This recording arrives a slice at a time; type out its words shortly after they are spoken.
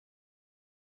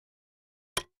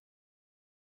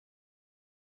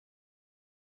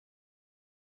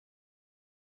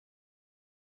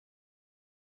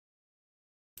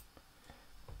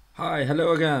Hi,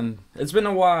 hello again. It's been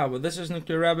a while, but this is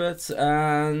Nuclear Rabbit,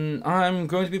 and I'm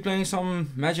going to be playing some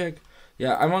Magic.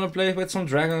 Yeah, I want to play with some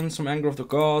dragons, some Anger of the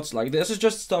Gods. Like, this is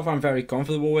just stuff I'm very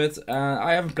comfortable with, and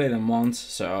I haven't played in months,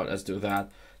 so let's do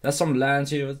that. There's some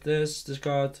lands here with this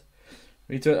card.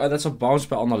 Return, that's a bounce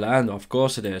spell on the land, of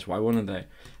course it is, why wouldn't they?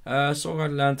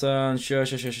 Songard Lantern, sure.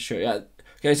 Yeah,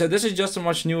 okay, so this is just as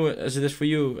much new as it is for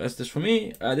you as it is for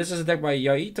me. This is a deck by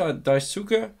Yaita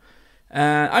Daisuke.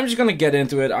 I'm just gonna get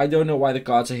into it. I don't know why the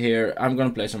cards are here. I'm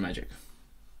gonna play some Magic.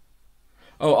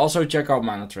 Oh, also check out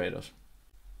MANATRADERS.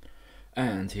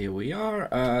 And here we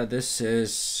are. This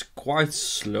is quite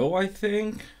slow, I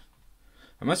think.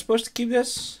 Am I supposed to keep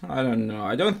this? I don't know.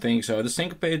 I don't think so. The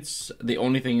Syncopate's the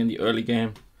only thing in the early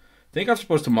game. I think I'm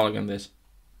supposed to mulligan this.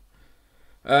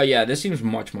 Yeah, this seems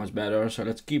much better. So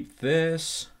let's keep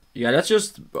this. Yeah, let's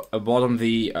just bottom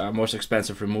the most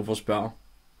expensive removal spell.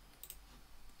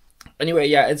 Anyway,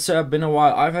 yeah, it's been a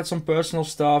while. I've had some personal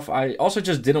stuff. I also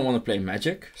just didn't want to play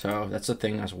Magic, so that's a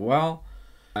thing as well.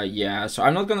 Yeah, so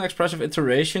I'm not gonna Expressive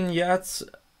Iteration yet,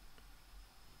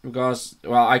 because,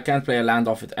 well, I can't play a land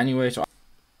off it anyway, so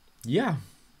yeah.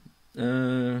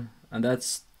 And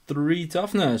that's 3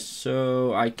 toughness,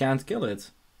 so I can't kill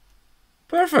it.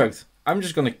 Perfect! I'm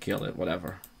just gonna kill it,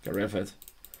 whatever. Get rid of it.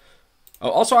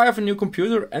 Oh, also I have a new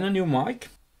computer and a new mic.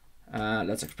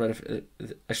 Let's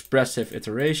expressive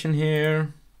iteration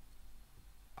here.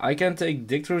 I can take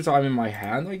Dig Through Time in my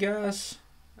hand, I guess.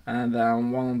 And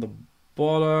then one on the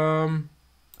bottom.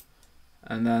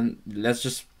 And then let's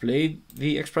just play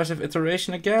the expressive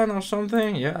iteration again or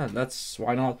something. Yeah,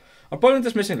 why not? Opponent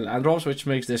is missing land drops, which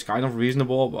makes this kind of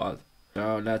reasonable, but...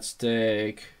 So let's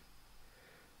take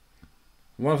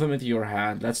one of them into your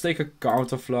hand. Let's take a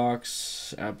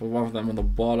Counterflux. Put one of them on the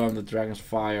bottom, the Dragon's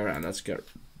Fire, and let's get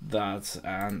that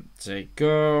and take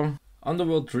go.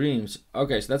 Underworld Dreams.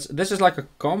 Okay, so this is like a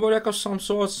combo deck of some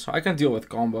sorts. I can deal with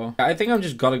combo. I think I'm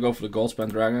just gotta go for the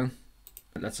Goldspan Dragon.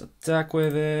 Let's attack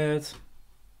with it.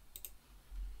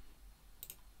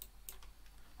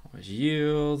 Always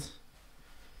yield.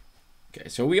 Okay,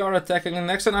 so we are attacking, and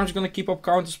next time I'm just gonna keep up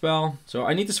Counterspell. So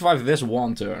I need to survive this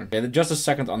one turn. Okay, just a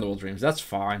second Underworld Dreams. That's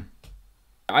fine.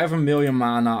 I have 1,000,000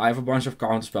 mana. I have a bunch of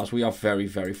Counterspells. We are very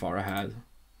far ahead.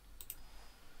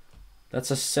 That's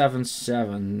a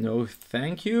 7/7. No,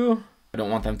 thank you. I don't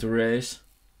want them to raise.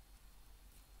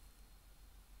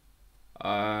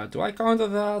 Do I counter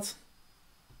that?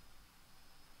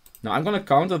 No, I'm gonna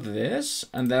counter this,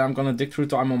 and then I'm gonna Dig Through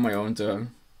Time on my own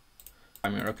turn.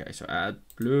 I'm here. Okay, so add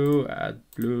blue, add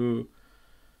blue,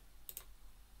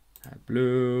 add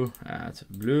blue, add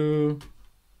blue.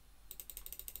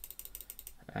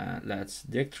 And let's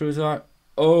Dig Through Time.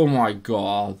 Oh my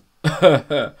god.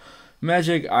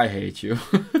 Magic, I hate you.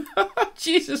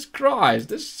 Jesus Christ,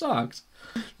 this sucks.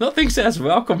 Nothing says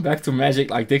welcome back to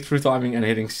Magic like Dig Through Timing and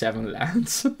hitting 7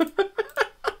 lands.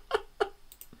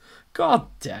 God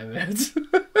damn it.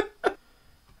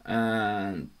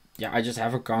 And yeah, I just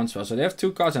have a counterspell. So they have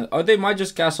 2 cards, and oh, they might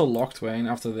just castle Locktwain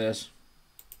after this.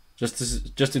 Just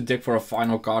to dig for a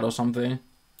final card or something.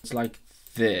 It's like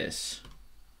this.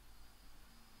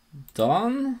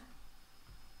 Done.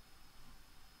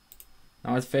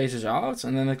 Now it phases out,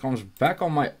 and then it comes back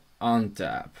on my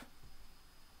untap.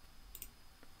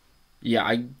 Yeah,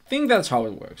 I think that's how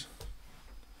it works.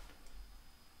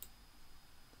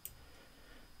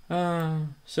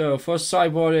 So for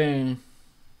sideboarding,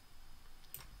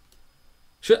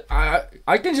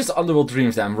 I can just Underworld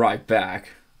Dreams them right back.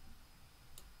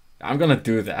 I'm gonna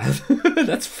do that.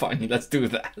 That's funny. Let's do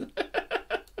that.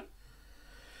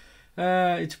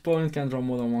 Each opponent can draw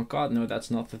more than 1 card. No, that's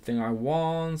not the thing I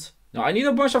want. No, I need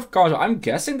a bunch of cards. I'm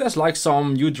guessing there's like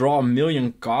some you draw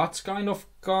 1,000,000 cards kind of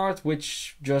card,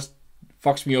 which just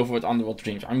fucks me over with Underworld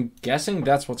Dreams. I'm guessing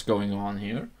that's what's going on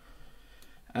here.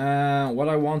 What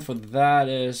I want for that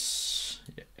is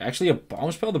actually a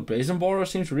bounce spell. The Brazen Borrower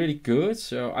seems really good.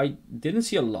 So I didn't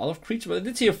see a lot of creatures, but I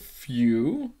did see a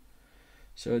few.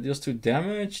 So it deals 2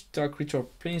 damage. Target creature or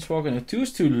Planeswalker. No, 2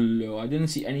 is too low. I didn't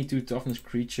see any 2 toughness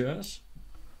creatures.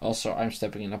 Also, I'm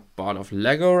stepping in a part of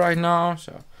Lego right now.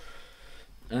 So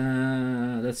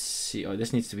let's see. Oh,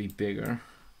 this needs to be bigger.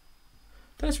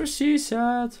 That's where she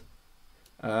said.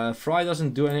 Fry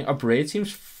doesn't do anything. Upgrade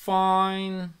seems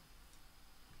fine.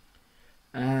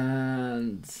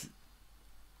 And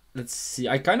let's see.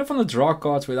 I kind of want to draw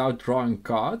cards without drawing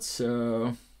cards.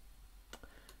 So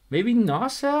maybe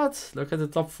Narset. Look at the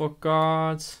top 4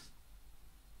 cards.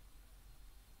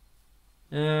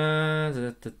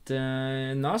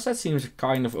 Narset seems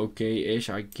kind of okay-ish,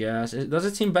 I guess. Does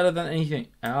it seem better than anything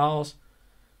else?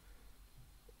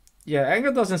 Yeah,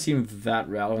 anger doesn't seem that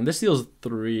relevant. This deals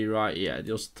 3, right? Yeah, it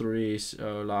deals 3,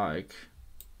 so like...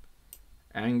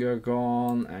 Anger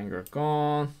gone, anger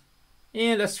gone.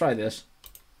 Yeah, let's try this.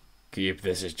 Keep,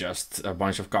 this is just a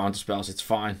bunch of counter spells, it's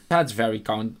fine. That's very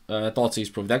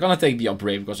Thoughtseize proof. They're gonna take the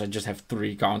upgrade because I just have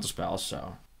 3 counter spells,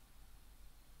 so...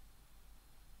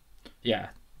 Yeah,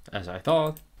 as I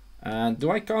thought. And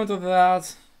do I counter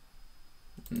that?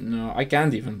 No, I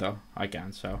can't even though. I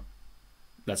can't, so...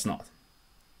 Let's not.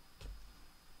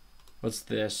 What's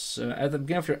this? At the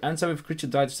beginning of your end step, if a creature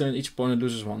dies, then each opponent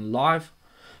loses 1 life.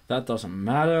 That doesn't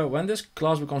matter. When this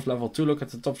class becomes level 2, look at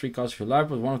the top 3 cards of your life,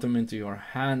 put one of them into your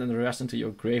hand and the rest into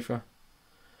your graveyard.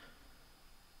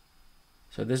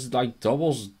 So this is like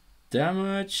doubles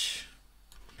damage.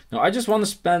 No, I just want to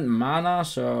spend mana,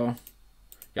 so...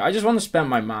 Yeah, I just want to spend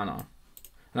my mana.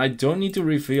 And I don't need to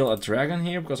reveal a dragon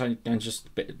here, because I can just...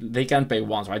 They can pay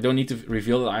 1, so I don't need to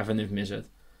reveal that I have a Niv-Mizzet.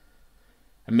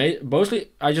 Mostly,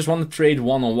 I just want to trade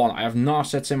 1-on-1. I have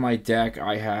Narsets in my deck.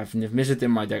 I have Niv-Mizzet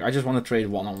in my deck. I just want to trade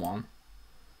 1-on-1.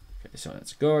 Okay, so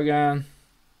let's go again.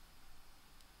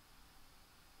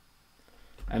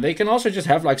 And they can also just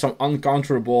have like some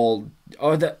uncounterable...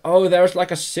 Oh, there's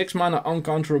like a 6 mana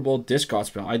uncounterable discard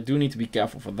spell. I do need to be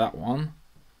careful for that one.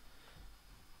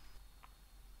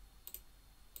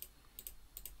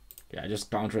 Yeah,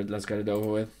 just counter it. Let's get it over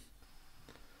with.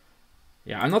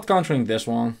 Yeah, I'm not countering this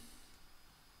one.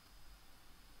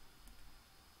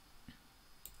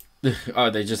 Oh,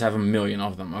 they just have a million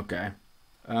of them. Okay.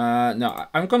 No,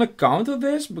 I'm gonna counter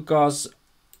this because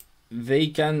they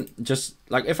can just...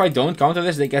 Like, if I don't counter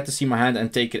this, they get to see my hand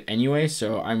and take it anyway.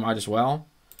 So I might as well.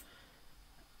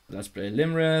 Let's play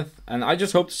Limrith. And I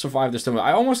just hope to survive this turn.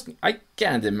 I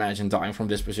can't imagine dying from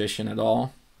this position at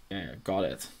all. Yeah, got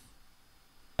it.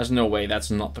 There's no way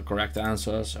that's not the correct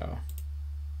answer, so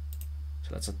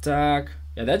let's attack.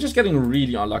 Yeah, they're just getting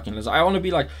really unlucky. I want to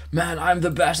be like, man, I'm the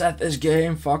best at this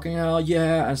game, fucking hell,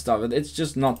 yeah, and stuff. It's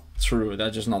just not true. They're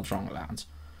just not strong lands.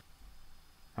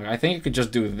 Okay, I think you could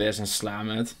just do this and slam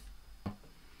it.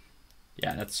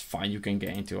 Yeah, that's fine. You can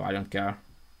gain too. I don't care.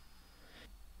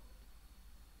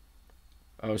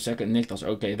 Oh, second Nykthos.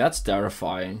 Okay, that's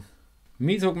terrifying.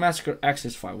 Meathook Massacre X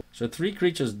is 5. So 3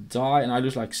 creatures die and I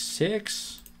lose like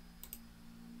 6.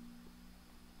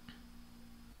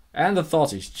 And the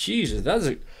Thoughtseize. Jesus, that's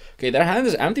a... Okay, their hand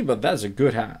is empty, but that's a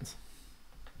good hand.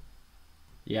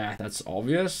 Yeah, that's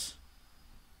obvious.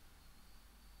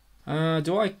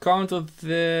 Do I counter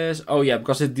this? Oh yeah,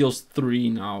 because it deals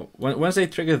 3 now. Once they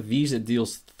trigger these, it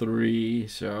deals 3.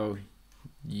 So,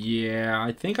 yeah,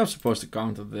 I think I'm supposed to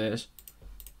counter this.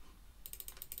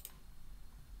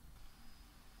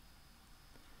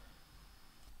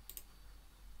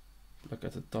 Look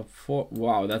at the top 4.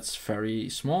 Wow, that's very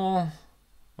small.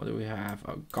 What do we have?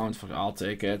 Oh, count for... I'll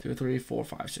take it. 2, 3, 4,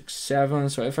 5, 6, 7.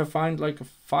 So if I find like a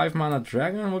 5 mana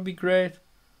dragon would be great.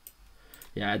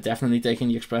 Yeah, definitely taking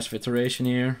the expressive iteration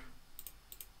here.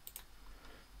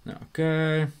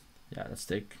 Okay. Yeah, let's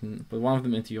put one of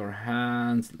them into your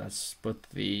hand. Let's put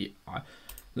the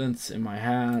island in my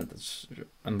hand. That's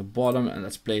on the bottom, and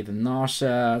let's play the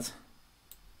Narset.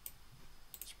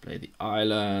 Let's play the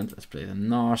island. Let's play the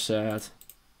Narset.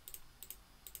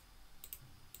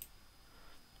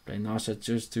 Play Narset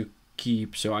just to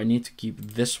keep. So I need to keep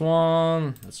this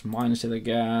one. Let's minus it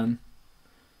again.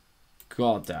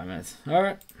 God damn it.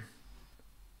 Alright.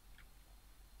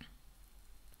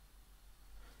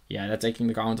 Yeah, they're taking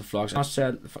the counter flux.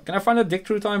 Can I find a dig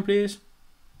through time, please?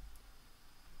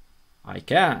 I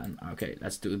can. Okay,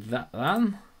 let's do that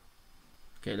then.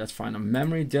 Okay, let's find a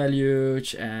memory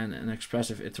deluge and an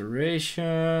expressive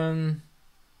iteration.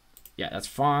 Yeah, that's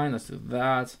fine. Let's do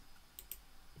that.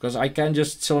 Because I can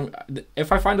just...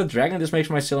 If I find a dragon, this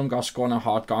makes my Silumgar scorn a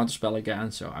hard counterspell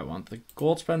again. So I want the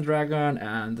Goldspan Dragon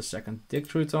and the second Dig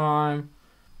Through Time.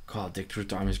 God, Dig Through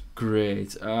Time is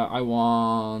great. I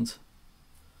want...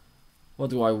 What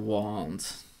do I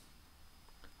want?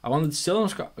 I want the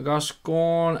Silumgar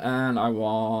Scorn and I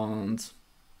want...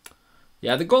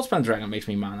 Yeah, the Goldspan Dragon makes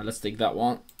me mana. Let's take that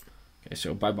one. Okay,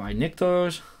 so bye-bye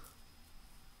Nykthos.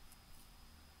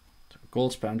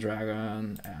 Goldspan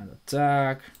Dragon and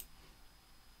attack.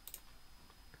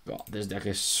 God, this deck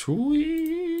is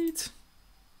sweet.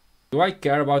 Do I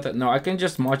care about that? No, I can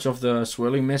just march off the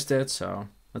Swirling Misted, so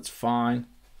that's fine.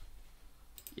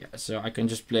 Yeah, so I can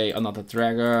just play another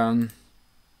dragon.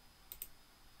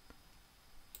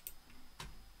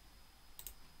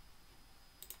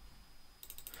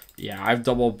 Yeah, I have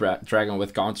double dragon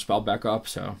with counterspell backup,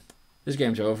 so this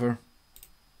game's over.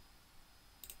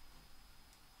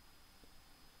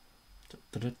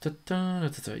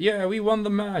 Yeah, we won the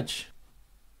match.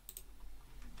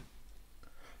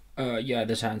 Yeah,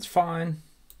 this hand's fine.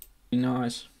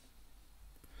 Nice.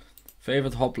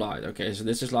 Favorite hoplite. Okay, so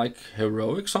this is like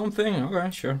heroic something. Okay,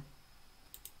 sure.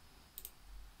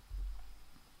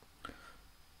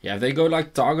 Yeah, if they go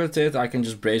like targeted, I can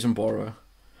just Brazen Borrower.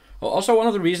 Well, also one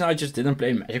of the reasons I just didn't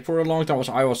play Magic for a long time was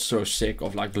I was so sick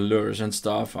of like lures and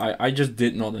stuff. I just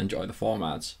did not enjoy the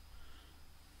formats.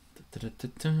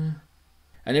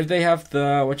 And if they have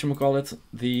the, whatchamacallit,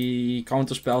 the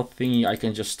counterspell thingy, I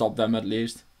can just stop them at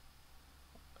least.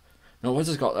 No, what's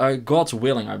it called? God's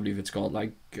Willing, I believe it's called.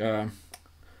 Like, yeah,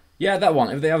 that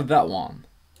one. If they have that one,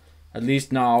 at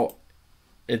least now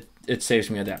it saves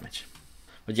me a damage.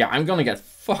 But yeah, I'm gonna get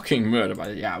fucking murdered by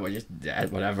it. Yeah, we're just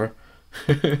dead, whatever.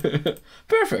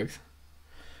 Perfect.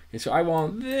 Okay, so I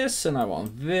want this, and I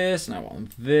want this, and I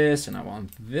want this, and I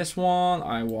want this one.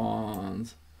 I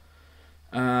want...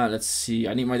 let's see.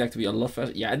 I need my deck to be a lot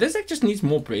faster. Yeah, this deck just needs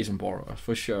more Brazen Borrowers,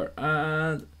 for sure.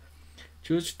 And...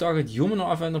 choose target human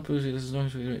or event or pussy. This is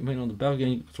not on the battle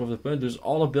game control of the opponent. There's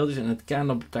all abilities and it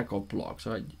cannot attack or block.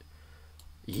 So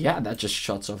yeah, that just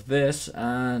shuts off this.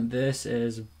 And this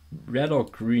is red or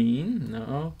green.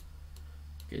 No.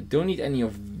 Okay, don't need any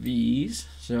of these.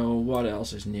 So what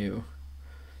else is new?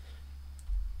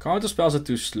 Counter spells are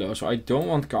too slow, so I don't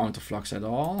want counter flux at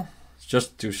all. It's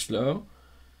just too slow.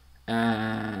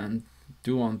 And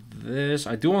do want this.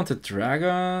 I do want the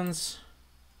dragons.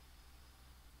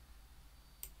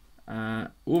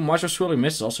 March of Swirling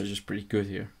Mist is also just pretty good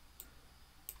here.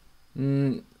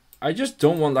 I just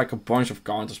don't want like a bunch of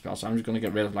counter spells, so I'm just gonna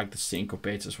get rid of like the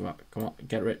syncopates as well. Come on,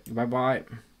 get rid. Bye bye.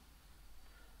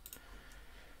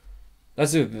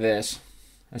 Let's do this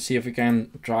and see if we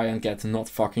can try and get not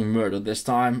fucking murdered this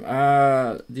time.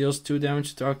 Deals 2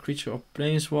 damage to our creature or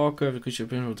planeswalker. If the creature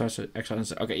planeswalker touches the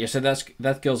excellence. Okay, yeah, so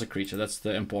that kills a creature. That's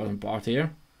the important part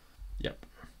here. Yep.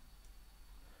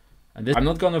 And this, I'm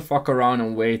not gonna fuck around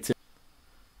and wait.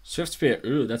 Swift Spear,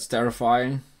 ooh, that's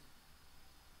terrifying.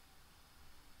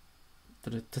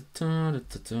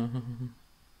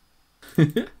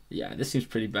 Yeah, this seems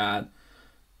pretty bad.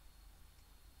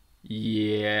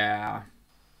 Yeah.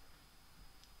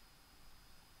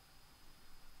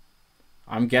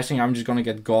 I'm guessing I'm just gonna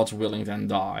get God's Willing then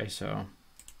die, so.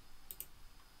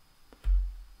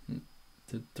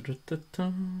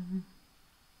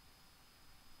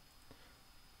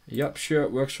 Yep, sure,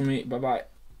 it works for me. Bye-bye.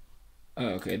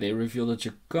 Okay, they revealed a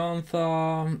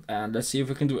Gigantha. And let's see if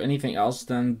we can do anything else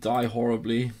than die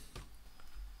horribly.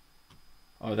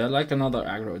 Oh, they're like another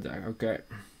aggro deck. Okay.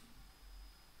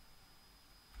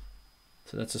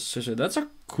 So that's a scissor. That's a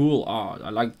cool art. I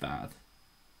like that.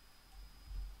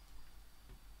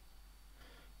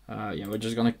 Yeah, we're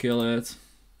just gonna kill it.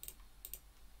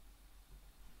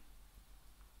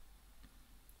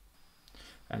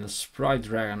 And the Sprite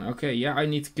Dragon. Okay, yeah, I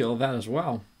need to kill that as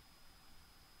well.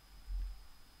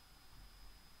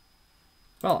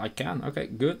 Well, I can. Okay,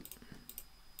 good.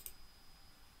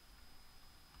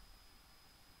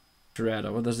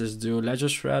 Shredder. What does this do? Ledger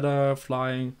Shredder,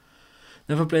 flying.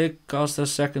 Never play cast a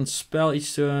second spell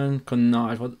each turn.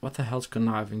 Connive. What the hell's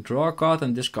conniving? Draw a card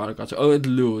and discard a card. Oh, it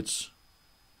loots.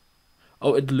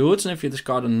 Oh, it loots, and if you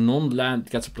discard a non-land,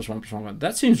 it gets a +1/+1.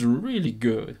 That seems really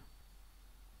good.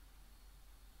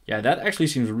 Yeah, that actually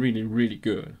seems really, really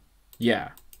good. Yeah.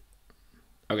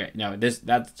 Okay, no,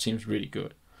 that seems really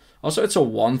good. Also, it's a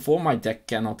 1/4. My deck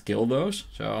cannot kill those,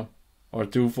 so, or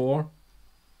 2/4.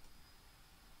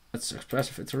 That's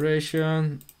expressive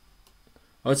iteration.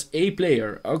 Oh, it's a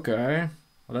player. Okay,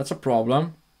 well, that's a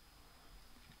problem.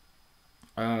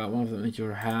 One of them in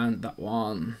your hand. That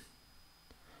one.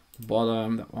 The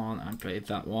bottom. That one. And play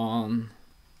that one.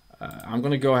 I'm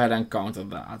gonna go ahead and counter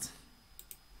that.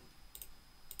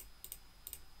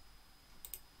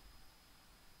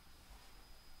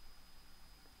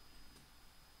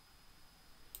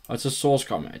 Oh, it's a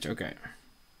Soulscar Mage, okay.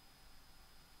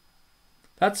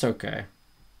 That's okay.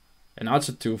 And now it's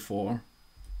a 2/4.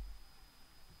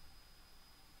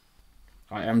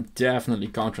 I am definitely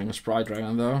countering a Sprite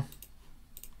Dragon though.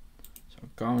 So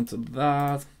counter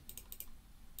that.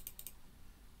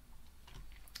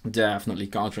 Definitely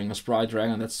countering a Sprite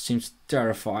Dragon, that seems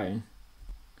terrifying.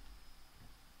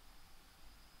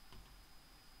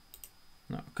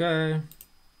 Okay.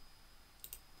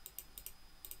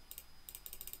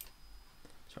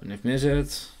 So Nick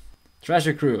Izzet.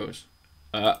 Treasure Cruise.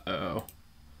 Uh-oh.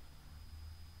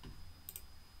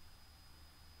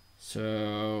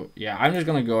 So, yeah, I'm just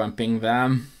gonna go and ping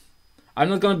them. I'm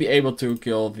not gonna be able to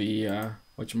kill the,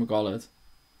 whatchamacallit.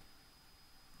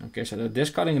 Okay, so they're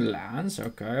discarding lands.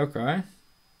 Okay, okay.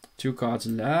 2 cards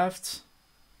left.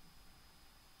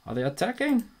 Are they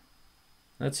attacking?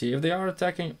 Let's see if they are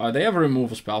attacking. Oh, they have a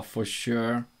removal spell for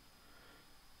sure.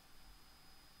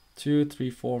 2, 3,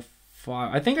 4,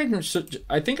 5. I think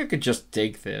I could just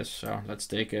take this. So let's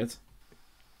take it.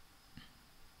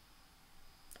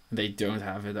 They don't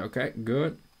have it. Okay,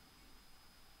 good.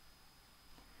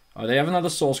 Oh, they have another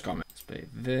Souls coming. Let's play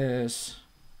this.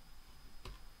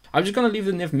 I'm just gonna leave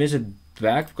the Niv Mizzet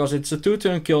back because it's a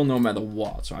 2-turn kill no matter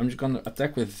what. So I'm just gonna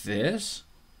attack with this.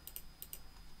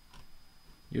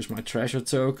 Use my treasure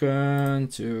token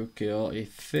to kill a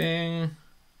thing.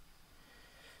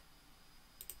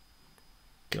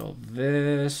 Kill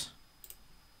this.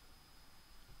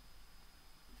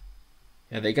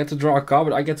 Yeah, they get to draw a card,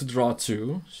 but I get to draw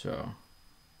 2. So.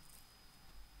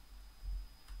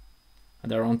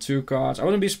 And they're on 2 cards. I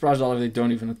wouldn't be surprised at all if they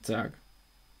don't even attack.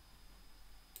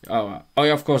 Oh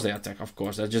yeah, of course they attack. Of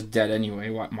course, they're just dead anyway.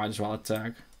 Might as well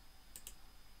attack.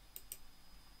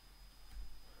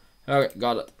 Okay,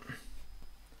 got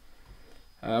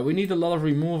it. We need a lot of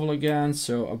removal again,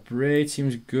 so a Braid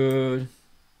seems good.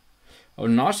 Oh,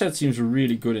 Narset seems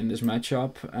really good in this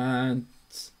matchup. And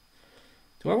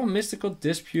do I want Mystical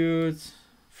Dispute?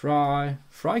 Fry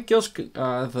kills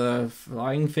the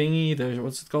flying thingy.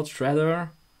 What's it called? Shredder.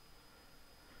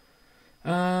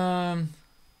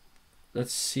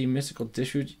 Let's see, Mystical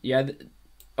Dispute. Yeah.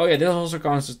 Oh yeah, this also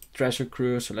counts as Treasure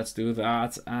Cruise, so let's do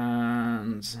that.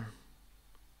 And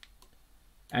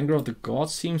Anger of the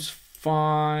Gods seems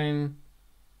fine.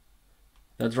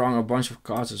 They're drawing a bunch of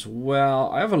cards as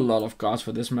well. I have a lot of cards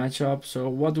for this matchup, so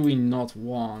what do we not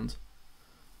want?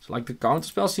 So like the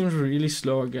counterspell seems really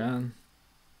slow again.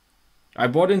 I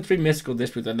bought in 3 Mystical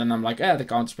Dispute and then I'm like, the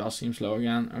counterspell seems slow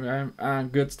again. Okay,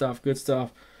 good stuff, good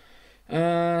stuff.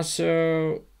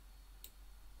 So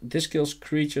this kills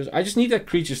creatures. I just need their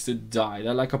creatures to die.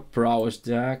 They're like a prowess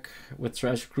deck with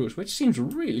Treasure Cruise, which seems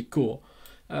really cool.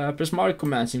 Prismatic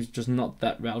Command seems just not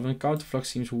that relevant. Counterflux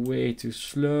seems way too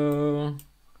slow.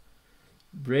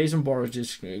 Brazen Boar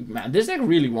is man, this deck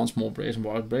really wants more Brazen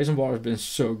Boar. Brazen Boar has been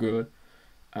so good.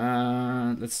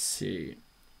 Let's see.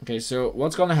 Okay, so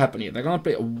what's gonna happen here? They're gonna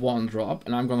play a 1-drop,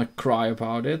 and I'm gonna cry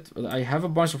about it. But I have a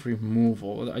bunch of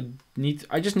removal.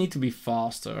 I just need to be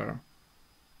faster.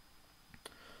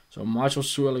 So Martial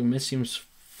Swirling Mist seems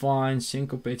fine.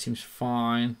 Syncopate seems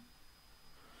fine.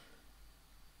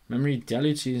 Memory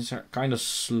Deluge seems kind of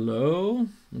slow.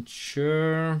 Not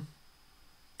sure.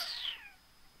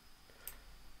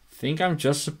 Think I'm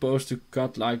just supposed to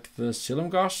cut like the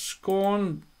Silumgar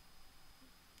Scorn.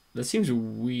 That seems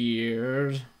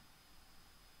weird.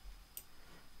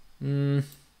 Maybe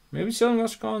Silumgar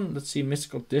Scorn. Let's see,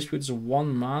 Mystical Dispute is a 1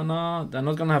 mana. They're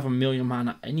not gonna have a million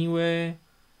mana anyway.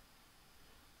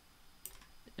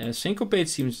 Syncopate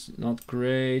seems not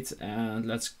great, and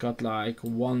let's cut like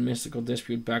 1 Mystical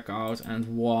Dispute back out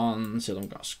and 1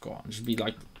 Silumgar Scorn. Just be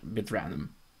like a bit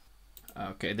random.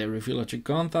 Okay, they reveal a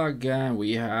Giganta again.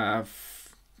 We have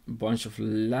a bunch of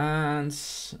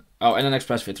lands. Oh, and an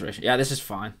Express Iteration. Yeah, this is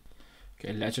fine.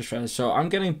 Okay, Ledger Shredder. So I'm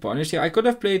getting punished here. I could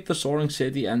have played the Soaring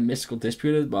City and Mystical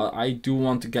Disputed, but I do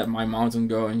want to get my mountain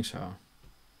going, so.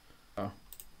 Oh.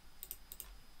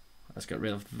 Let's get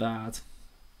rid of that.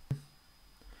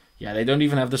 Yeah, they don't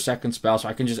even have the second spell, so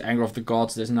I can just Anger of the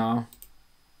Gods this now.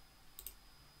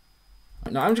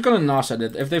 No, I'm just gonna Narset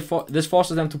it. If they this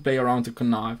forces them to play around to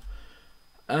connive.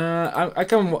 I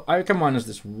can minus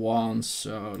this once,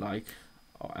 so like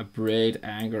a Braid,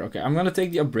 Anger. Okay, I'm gonna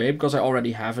take the Abrade because I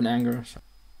already have an Anger. So.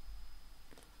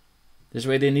 This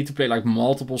way they need to play like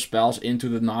multiple spells into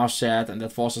the Narset, and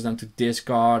that forces them to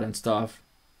discard and stuff.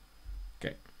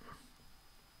 Okay.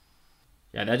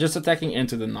 Yeah, they're just attacking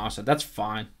into the Narset. That's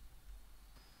fine.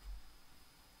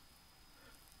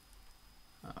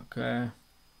 Okay.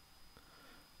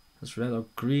 It's red or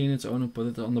green. It's only put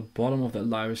it on the bottom of that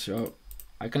library, so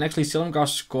I can actually Silumgar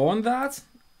Scorn that,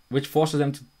 which forces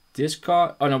them to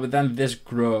discard. Oh no, but then this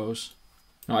grows.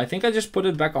 No, I think I just put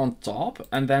it back on top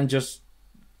and then just.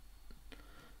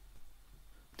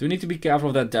 Do need to be careful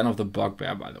of that Den of the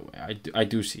Bugbear, by the way. I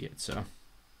do see it, so.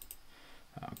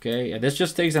 Okay, yeah, this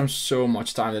just takes them so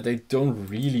much time that they don't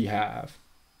really have.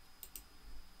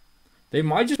 They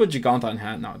might just put Giganta in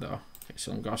hand now, though. Okay,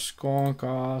 Silumgar Scorn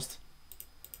cast.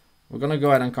 We're gonna go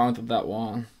ahead and counter that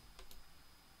one.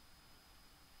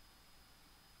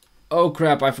 Oh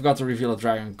crap, I forgot to reveal a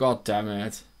dragon. God damn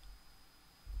it.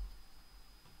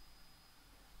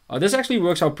 Oh, this actually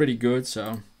works out pretty good,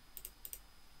 so.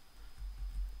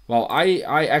 Well,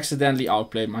 I accidentally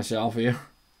outplayed myself here.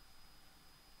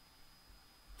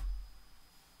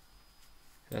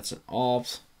 That's an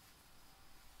opt.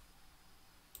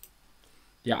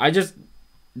 Yeah,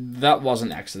 that was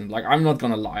an accident. Like, I'm not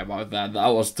gonna lie about that. That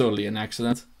was totally an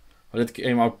accident. But it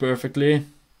came out perfectly.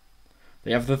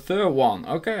 They have the third one.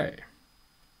 Okay.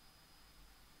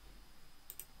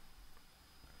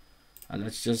 And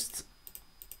let's just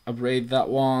upgrade that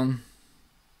one.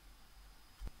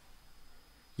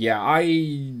 Yeah,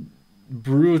 I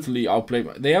brutally outplayed.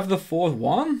 They have the 4th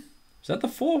one? Is that the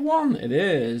 4th one? It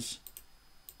is.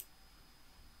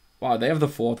 Wow, they have the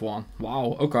 4th one.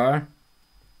 Wow, okay.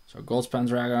 So Goldspan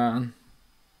Dragon.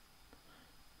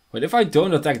 Wait, if I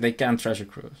don't attack, they can't Treasure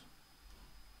Cruise.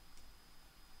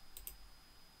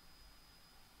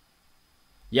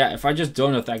 Yeah, if I just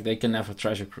don't attack, they can never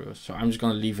Treasure Cruise. So I'm just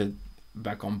gonna leave it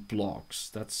back on blocks.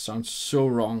 That sounds so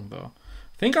wrong, though.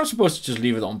 I think I'm supposed to just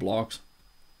leave it on blocks.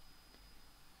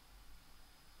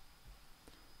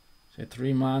 So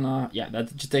 3 mana. Yeah,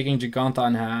 that's just taking Giganta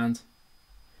in hand.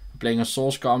 I'm playing a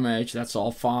Soul Scar Mage. That's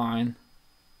all fine.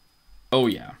 Oh,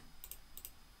 yeah.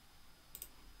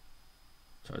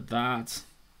 So that.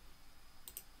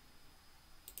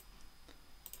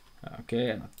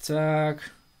 Okay, an attack.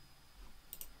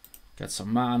 Get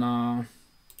some mana.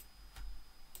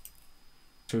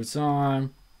 Through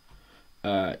time.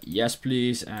 Yes,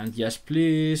 please, and yes,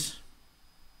 please.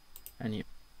 And you.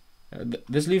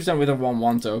 This leaves them with a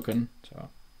 1/1 token. So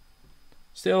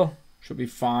still should be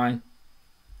fine.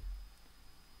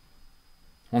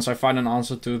 Once I find an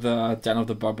answer to the Den of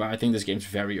the Bugbear, I think this game's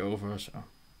very over. So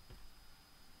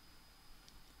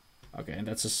okay, and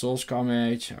that's a Soul Scar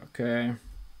Mage. Okay.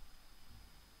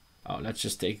 Oh, let's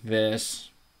just take this.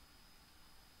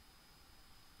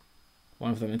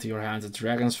 One of them into your hand. The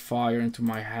Dragon's Fire into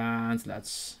my hand.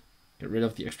 Let's get rid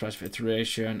of the Expressive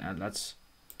Iteration and let's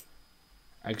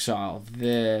exile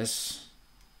this.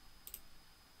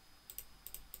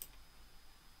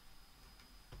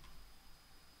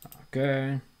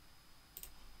 Okay.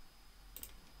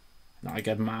 Now I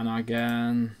get mana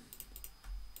again.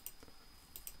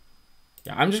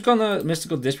 Yeah, I'm just gonna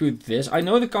Mystical Dispute this. I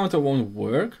know the counter won't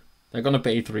work. They're gonna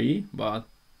pay 3, but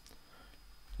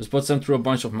just puts them through a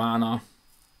bunch of mana.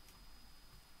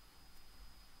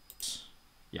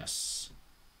 Yes.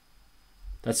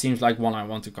 That seems like one I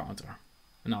want to counter.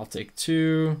 And I'll take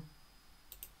 2.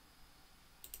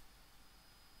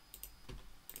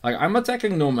 Like, I'm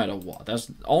attacking no matter what.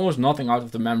 There's almost nothing out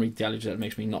of the Memory Deluge that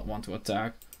makes me not want to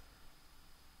attack.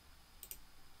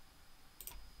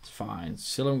 It's fine.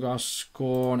 Silumgar,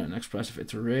 Scorn, and Expressive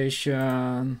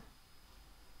Iteration.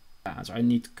 Yeah, so I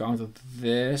need to counter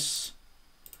this.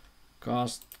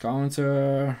 Cast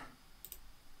counter.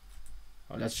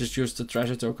 Oh, let's just use the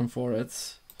treasure token for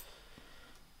it.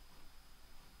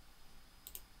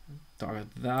 Target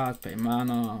that, pay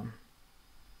mana.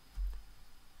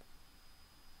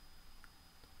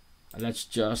 And let's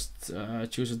just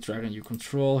choose a dragon you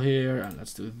control here, and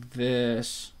let's do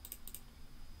this.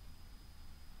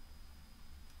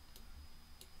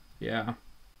 Yeah.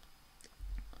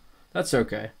 That's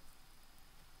okay.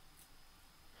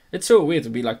 It's so weird to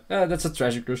be like, that's a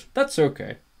treasure cruise. That's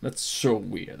okay. That's so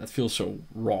weird. That feels so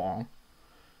wrong.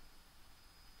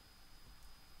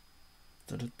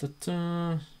 Da -da -da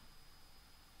 -da.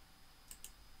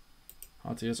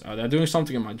 Oh, they're doing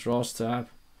something in my draws tab.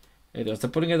 It is.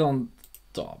 They're putting it on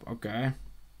top. Okay.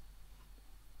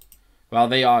 Well,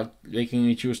 they are making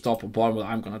me choose top or bottom, but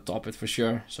I'm gonna top it for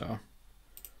sure. So.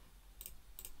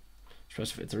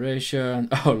 Expressive Iteration.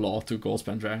 Oh, lol, 2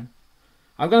 Goldspan Dragon.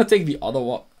 I'm gonna take the other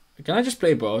one. Can I just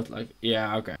play both? Like,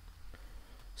 yeah, okay.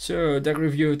 So, deck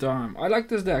review time. I like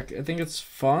this deck. I think it's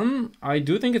fun. I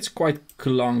do think it's quite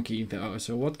clunky though.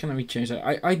 So what can we change?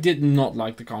 I did not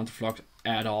like the counterflux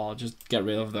at all. Just get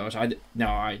rid of those.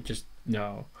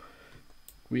 No.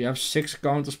 We have 6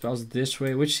 counter spells this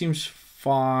way, which seems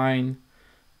fine.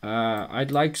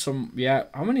 I'd like some, yeah,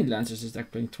 how many lands is this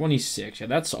deck playing? 26. Yeah,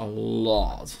 that's a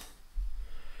lot.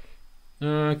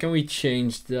 Can we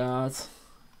change that?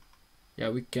 Yeah,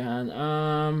 we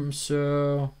can.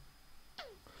 So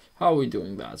how are we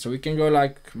doing that? So we can go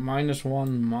like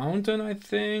 -1 mountain, I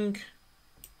think.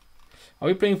 Are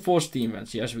we playing 4 Steam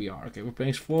Vents? Yes, we are. Okay, we're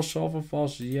playing 4 Sulfur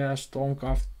Falls. Yes,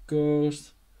 Stormcraft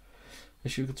Ghost.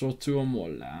 If you control 2 or more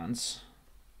lands.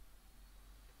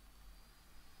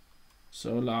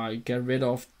 So like get rid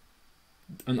of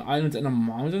an island and a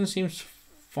mountain seems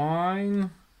fine.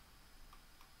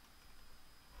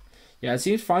 Yeah, it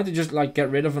seems fine to just like get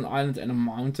rid of an island and a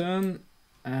mountain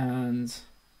and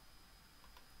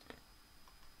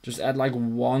just add like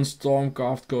 1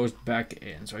 Stormcraft Ghost back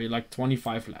in. So you like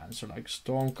 25 lands. So like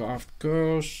Stormcraft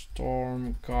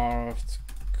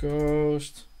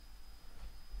Ghost.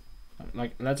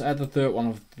 Like, let's add the 3rd one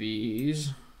of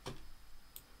these.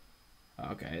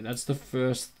 Okay, that's the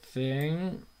first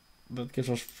thing. That gives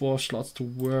us 4 slots to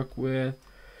work with.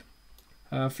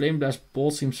 Flame Blast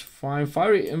Bolt seems fine.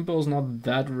 Fiery Impulse not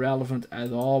that relevant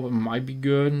at all, but might be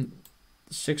good.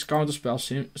 6 counter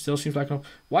spells still seems like enough.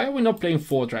 Why are we not playing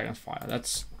 4 Dragon's Fire?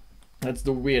 That's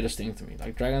the weirdest thing to me.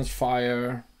 Like Dragon's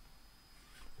Fire.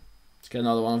 Let's get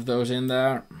another one of those in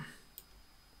there.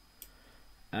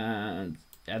 And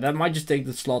yeah, that might just take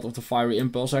the slot of the Fiery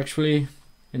Impulse actually.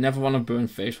 You never want to burn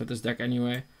face with this deck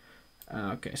anyway.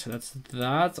 Okay, so that's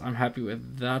that. I'm happy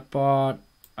with that part.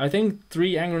 I think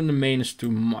 3 Anger in the main is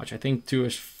too much. I think 2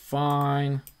 is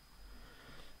fine.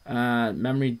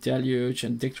 Memory Deluge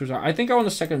and Dictators. I think I want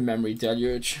a second Memory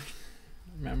Deluge.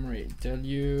 Memory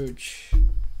Deluge.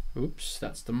 Oops,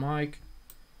 that's the mic.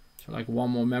 So like 1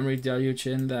 more Memory Deluge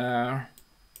in there.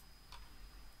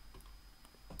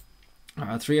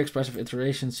 3 Expressive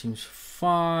Iteration seems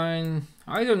fine.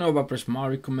 I don't know about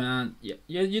Prismari Command. Yeah,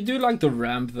 you do like the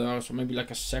ramp though, so maybe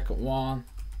like a second one.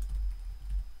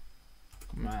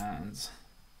 Commands.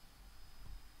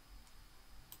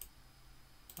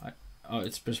 Oh,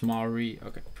 it's Prismari.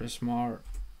 Okay,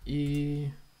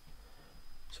 Prismari.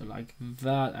 So like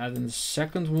that. Add in the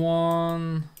second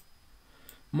one.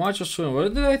 March or Swim.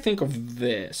 What did I think of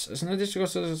this? Isn't it just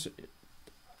because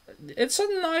it's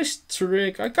a nice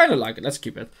trick? I kind of like it. Let's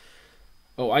keep it.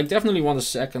 Oh, I definitely want a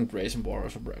second Brazen Borer.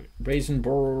 So Brazen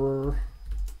Borer.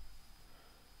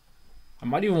 I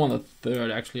might even want a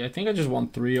third actually. I think I just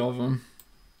want 3 of them.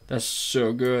 That's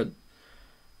so good.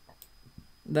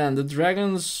 Then the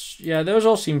dragons, yeah, those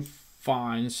all seem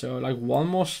fine. So like 1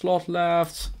 more slot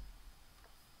left.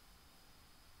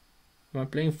 Am I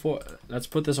playing 4? Let's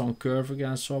put this on curve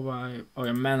again. So oh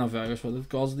yeah, Mana Value is what it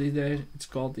calls these days. It's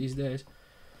called these days.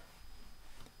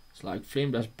 It's like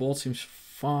Flame Blast Bolt seems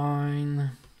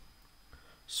fine.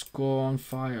 Scorn,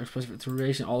 Fire, Expressive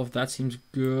Iteration, all of that seems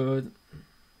good.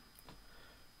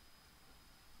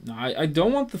 No, I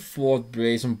don't want the 4th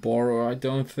Brazen Borer, I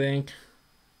don't think.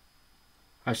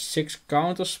 I have 6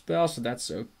 counter spells, so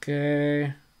that's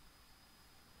okay.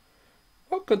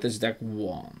 What could this deck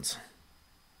want?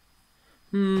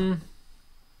 Maybe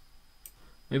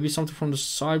something from the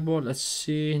sideboard. Let's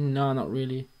see. No, not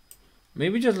really.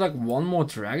 Maybe just like 1 more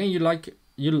dragon. You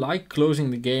like closing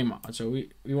the game out, so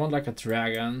we want like a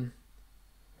dragon.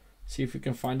 See if we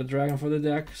can find a dragon for the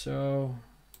deck. So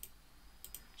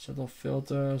settle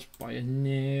filters,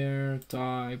 Pioneer,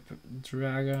 type,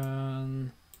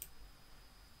 dragon.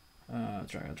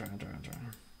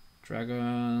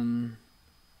 Dragon.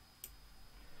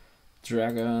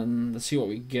 Let's see what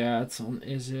we get on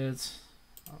Izzet.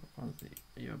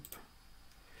 Yep.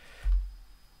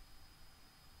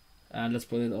 And let's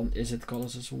put it on Izzet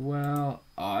colors as well.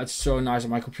 Oh, it's so nice that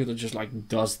my computer just like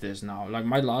does this now. Like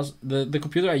my the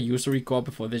computer I used to record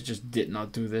before this just did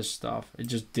not do this stuff. It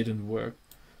just didn't work.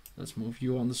 Let's move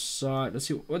you on the side. Let's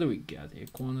see, what do we get here?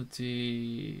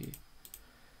 Quantity.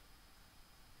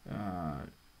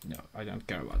 No, I don't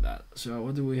care about that. So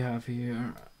what do we have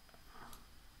here?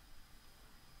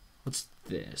 What's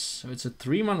this? So it's a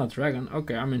 3 mana dragon.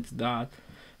 Okay, I'm into that.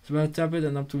 So when I tap it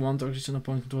and up to 1 target and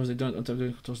opponent controls, they don't untap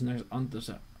the controls next until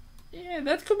that. Yeah,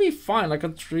 that could be fine. Like a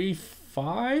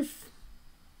 3/5.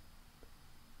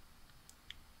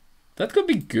 That could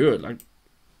be good. Like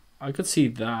I could see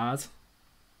that.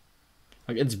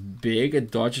 Like it's big,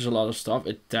 it dodges a lot of stuff,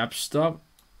 it taps stuff.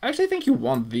 I actually think you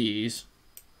want these.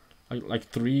 Like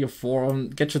 3 or 4 of them.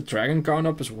 Get your dragon count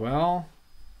up as well.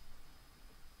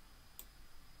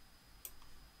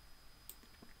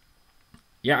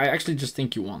 Yeah, I actually just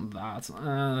think you want that.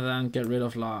 And then get rid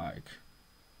of like...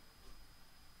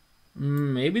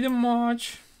 maybe the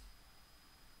March.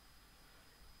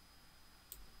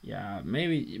 Yeah,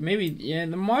 maybe, yeah,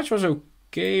 the March was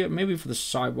okay. Maybe for the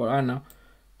sideboard, I don't know.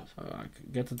 So I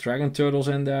could get the Dragon Turtles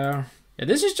in there. Yeah,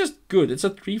 this is just good. It's a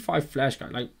 3/5 flash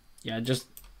card. Like, yeah, just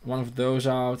one of those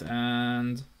out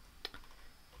and...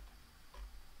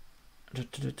 Yeah,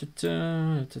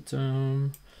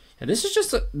 this is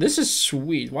just this is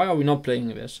sweet. Why are we not playing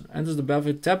this? Enters the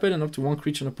battlefield, tap it and up to 1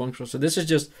 creature in the opponent control. So this is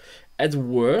just, at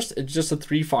worst, it's just a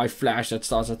 3/5 flash that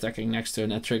starts attacking next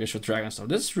turn and triggers your dragon stuff.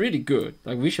 This is really good.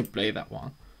 Like, we should play that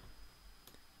one.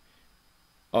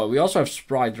 Oh, we also have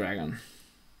Sprite Dragon.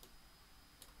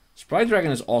 Sprite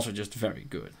Dragon is also just very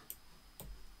good.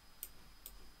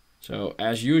 So,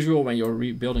 as usual, when you're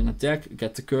rebuilding a deck,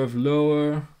 get the curve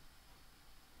lower.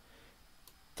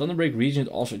 Thunderbreak Regent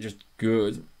also just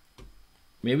good.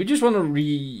 Maybe just want to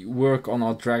rework on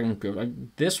our dragon curve.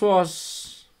 Like, this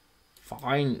was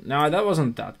fine. No, that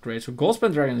wasn't that great. So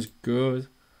Goldspan Dragon is good.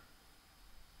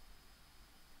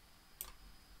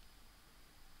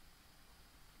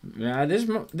 Yeah,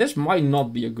 this might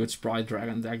not be a good Sprite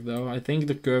Dragon deck though. I think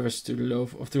the curve is too low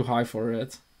or too high for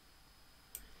it.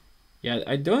 Yeah,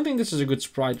 I don't think this is a good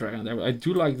sprite dragon there, but I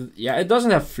do like yeah, it doesn't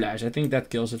have flash. I think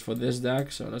that kills it for this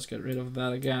deck, so let's get rid of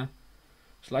that again.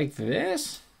 It's like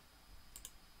this.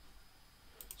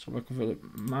 So we're for the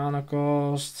mana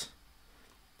cost.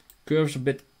 Curve's a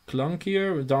bit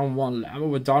clunkier. We're down 1 level.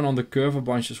 We're down on the curve a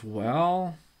bunch as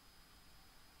well.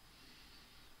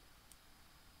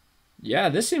 Yeah,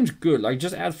 this seems good. Like,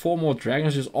 just add 4 more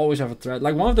dragons. Just always have a threat.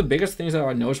 Like, one of the biggest things that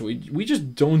I know is we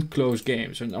just don't close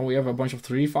games. And now we have a bunch of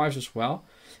 3/5s as well.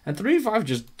 And 3/5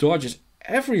 just dodges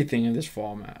everything in this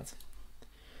format.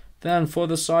 Then for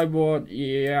the sideboard,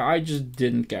 yeah, I just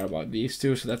didn't care about these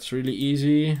two. So that's really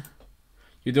easy.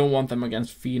 You don't want them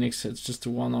against Phoenix. It's just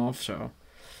a one-off, so...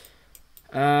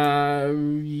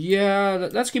 yeah,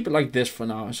 let's keep it like this for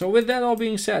now. So with that all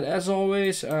being said, as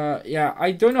always, yeah,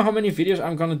 I don't know how many videos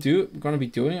I'm gonna be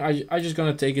doing. I just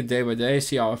gonna take it day by day,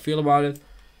 see how I feel about it.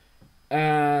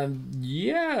 And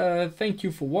yeah, thank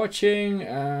you for watching.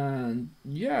 And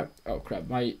yeah, oh crap,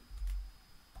 my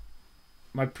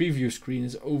preview screen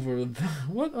is over.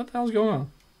 What the hell's going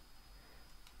on?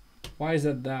 Why is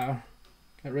that there?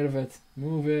 Get rid of it.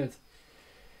 Move it.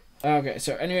 Okay,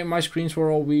 so anyway, my screens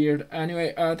were all weird.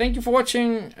 Anyway, thank you for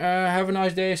watching. Have a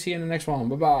nice day. See you in the next one.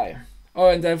 Bye-bye. Oh,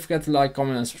 and don't forget to like,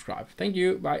 comment, and subscribe. Thank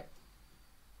you. Bye.